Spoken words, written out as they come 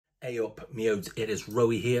Hey up, Meodes, it is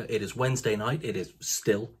Rowie here. It is Wednesday night. It is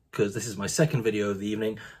still, because this is my second video of the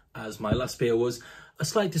evening, as my last beer was a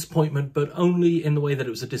slight disappointment, but only in the way that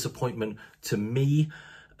it was a disappointment to me.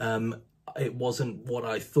 It wasn't what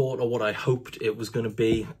I thought or what I hoped it was going to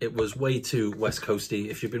be. It was way too West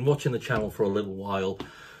Coasty. If you've been watching the channel for a little while,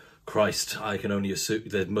 Christ, I can only assume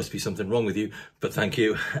there must be something wrong with you, but thank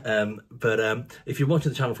you. If you're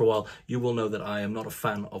watching the channel for a while, you will know that I am not a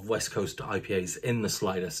fan of West Coast IPAs in the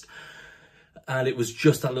slightest. And it was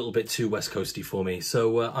just that little bit too West Coasty for me.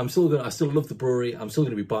 So I still love the brewery. I'm still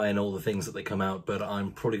going to be buying all the things that they come out, but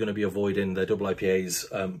I'm probably going to be avoiding their double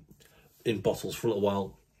IPAs in bottles for a little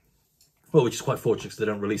while. Well, which is quite fortunate because they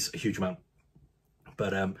don't release a huge amount.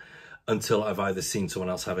 But until I've either seen someone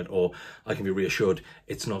else have it or I can be reassured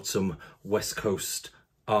it's not some West Coast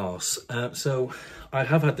arse. So I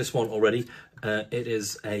have had this one already. It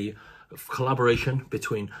is a collaboration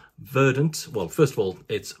between Verdant. Well, first of all,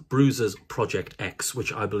 it's Bruiser's Project X,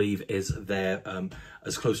 which I believe is their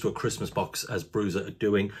as close to a Christmas box as Bruiser are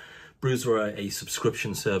doing. Bruiser are a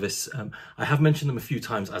subscription service. I have mentioned them a few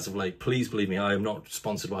times as of late. Please believe me, I am not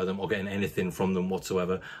sponsored by them or getting anything from them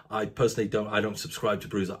whatsoever. I personally don't subscribe to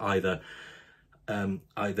Bruiser either.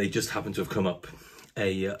 They just happen to have come up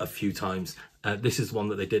a few times. This is one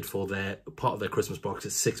that they did for their part of their Christmas box.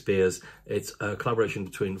 It's 6 beers. It's a collaboration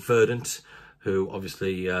between Verdant, who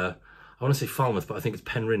obviously I want to say Falmouth, but I think it's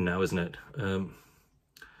Penryn now, isn't it?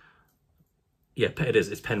 Yeah, it is.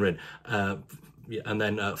 It's Penryn. Yeah, and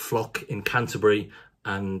then Floc in Canterbury,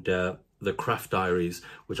 and the Craft Diaries,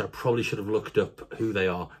 which I probably should have looked up who they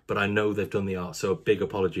are, but I know they've done the art, so big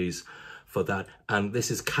apologies for that. And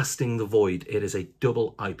this is Casting the Void. It is a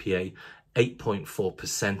double IPA,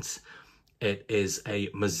 8.4%. It is a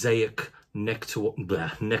Mosaic,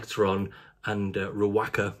 Nectaron and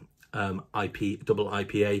Ruwaka double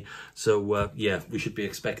IPA. So yeah, we should be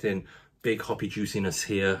expecting big hoppy juiciness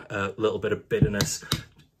here, a little bit of bitterness.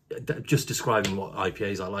 Just describing what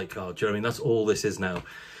IPAs I like are. Do you know what I mean? That's all this is now.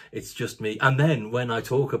 It's just me. And then when I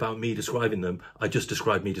talk about me describing them, I just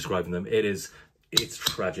describe me describing them. It's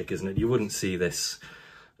tragic, isn't it? You wouldn't see this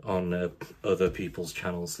on other people's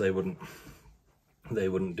channels. They wouldn't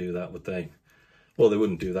do that, would they? Well, they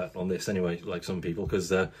wouldn't do that on this anyway, like some people,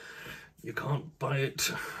 because you can't buy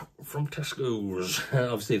it from Tesco's.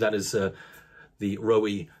 Obviously, that is the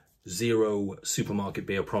Rowie Zero supermarket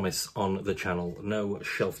beer promise on the channel. No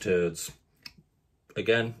shelf turds.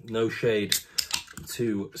 Again, no shade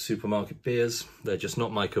to supermarket beers. They're just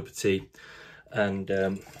not my cup of tea. And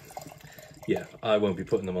yeah, I won't be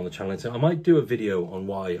putting them on the channel. I might do a video on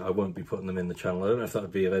why I won't be putting them in the channel. I don't know if that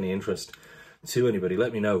would be of any interest to anybody.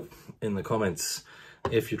 Let me know in the comments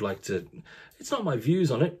if you'd like to. It's not my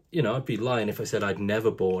views on it. You know, I'd be lying if I said I'd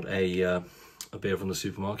never bought a beer from the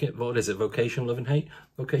supermarket. What is it? Vocation, Love and Hate?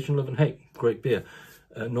 Vocation, Love and Hate. Great beer.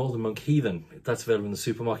 Northern Monk Heathen. That's available in the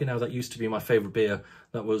supermarket now. That used to be my favourite beer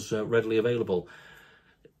that was readily available.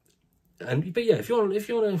 But yeah, if you want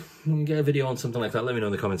to get a video on something like that, let me know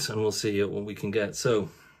in the comments and we'll see what we can get. So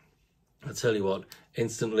I tell you what,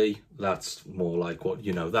 instantly that's more like what,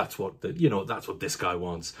 you know, that's what this guy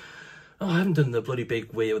wants. Oh, I haven't done the bloody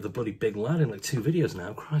big way with the bloody big lad in like 2 videos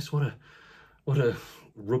now. Christ, what a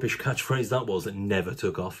rubbish catchphrase that was that never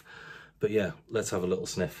took off. But yeah, let's have a little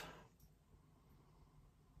sniff.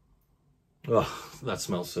 Oh, that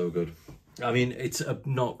smells so good. I mean, it's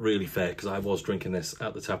not really fair because I was drinking this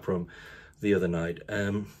at the tap room the other night. I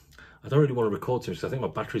don't really want to record too much because I think my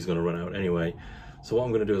battery's going to run out anyway. So what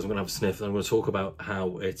I'm going to do is I'm going to have a sniff and I'm going to talk about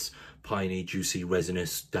how it's piney, juicy,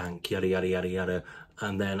 resinous, dank, yada, yada, yada, yada.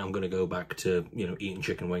 And then I'm going to go back to, you know, eating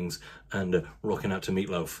chicken wings and rocking out to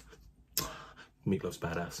Meatloaf. Meatloaf's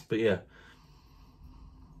badass. But yeah,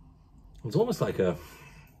 it's almost like a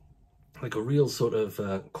real sort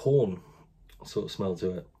of corn sort of smell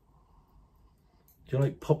to it. Do you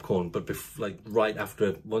like popcorn, but like right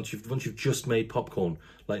after, once you've just made popcorn,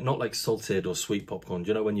 like not like salted or sweet popcorn. Do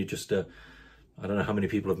you know when you just I don't know how many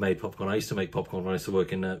people have made popcorn. I used to make popcorn when I used to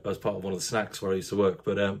work in as part of one of the snacks where I used to work.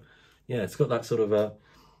 But yeah, it's got that sort of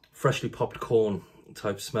freshly popped corn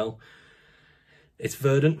type smell. It's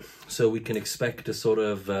Verdant, so we can expect a sort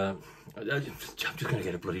of I'm just gonna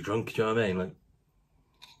get a bloody drunk. Do you know what I mean? Like,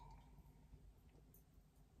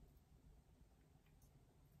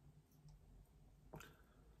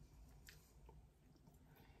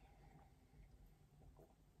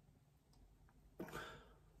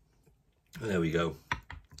 there we go.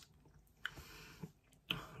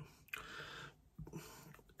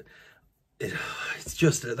 It's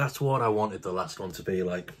just, that's what I wanted the last one to be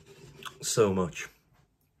like, so much.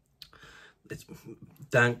 It's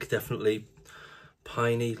dank, definitely.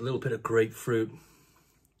 Piney, a little bit of grapefruit.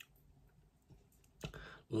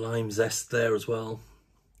 lime zest there as well.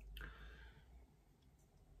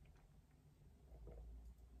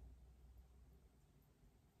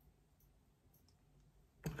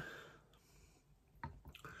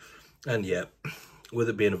 And yeah, with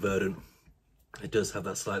it being a Verdant, it does have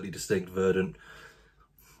that slightly distinct Verdant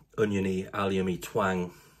oniony, allium-y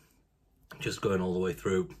twang just going all the way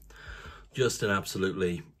through. Just an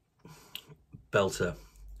absolute belter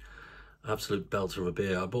of a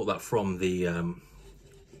beer. I bought that from the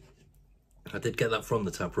I did get that from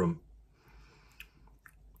the tap room.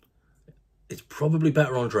 It's probably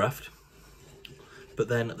better on draft, but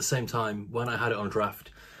then at the same time, when I had it on draft,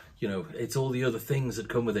 you know, it's all the other things that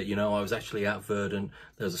come with it. You know, I was actually at Verdant.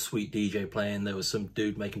 There was a sweet DJ playing. There was some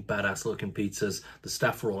dude making badass looking pizzas. The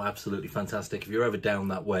staff were all absolutely fantastic. If you're ever down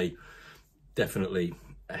that way, definitely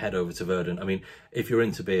head over to Verdant. I mean, if you're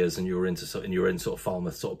into beers and you're in sort of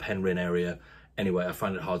Falmouth, sort of Penryn area, anyway, I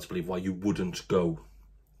find it hard to believe why you wouldn't go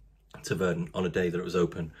to Verdant on a day that it was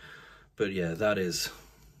open. But yeah, that's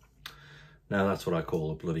what I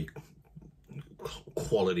call a bloody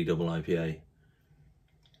quality double IPA.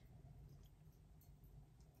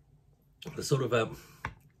 The sort of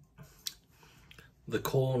the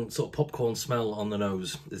corn, sort of popcorn smell on the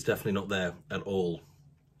nose is definitely not there at all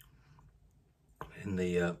in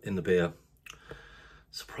the beer.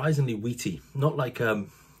 Surprisingly wheaty, not like to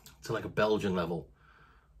like a Belgian level,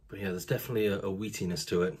 but yeah, there's definitely a wheatiness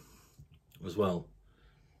to it as well.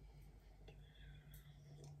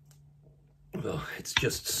 Oh, it's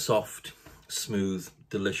just soft, smooth,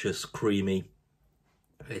 delicious, creamy.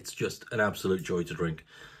 It's just an absolute joy to drink.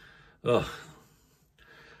 Oh,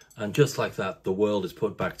 and just like that, the world is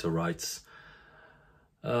put back to rights.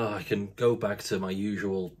 I can go back to my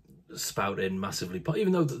usual spouting massively,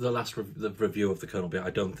 even though the last review of the Colonel beer I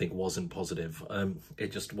don't think wasn't positive.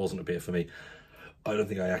 It just wasn't a beer for me. I don't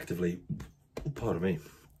think I actively, pardon me,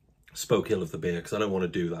 spoke ill of the beer, because I don't want to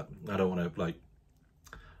do that. I don't want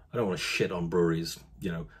to shit on breweries,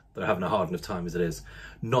 you know, that are having a hard enough time as it is.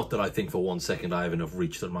 Not that I think for 1 second I have enough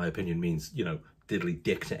reach that my opinion means, you know, diddly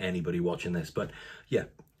dick to anybody watching this. But yeah,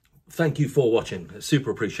 thank you for watching.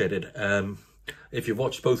 Super appreciated. If you've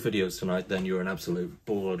watched both videos tonight, then you're an absolute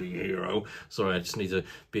bloody hero. Sorry, I just need to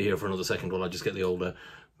be here for another second while I just get the older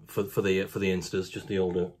for the instas, just the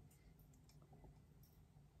older.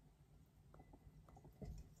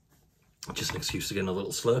 Just an excuse to get a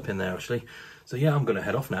little slurp in there, actually. So yeah, I'm going to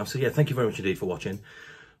head off now. So yeah, thank you very much indeed for watching.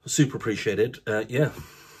 Super appreciated.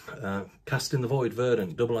 Cast in the Void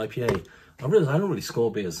Verdant double IPA. I don't really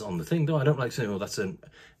score beers on the thing, do I? I don't like saying, oh, that's an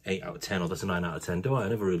 8 out of 10 or that's a 9 out of 10, do I? I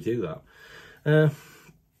never really do that.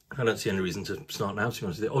 I don't see any reason to start now, to be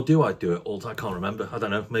honest with you. Or do I do it all the time? I can't remember. I don't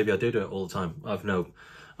know. Maybe I do it all the time. I've no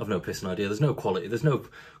pissing idea. There's no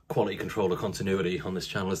quality control or continuity on this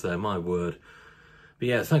channel, is there? My word. But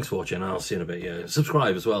yeah, thanks for watching. I'll see you in a bit. Yeah,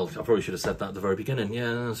 subscribe as well. I probably should have said that at the very beginning.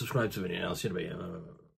 Yeah, subscribe to the video. I'll see you in a bit. Yeah.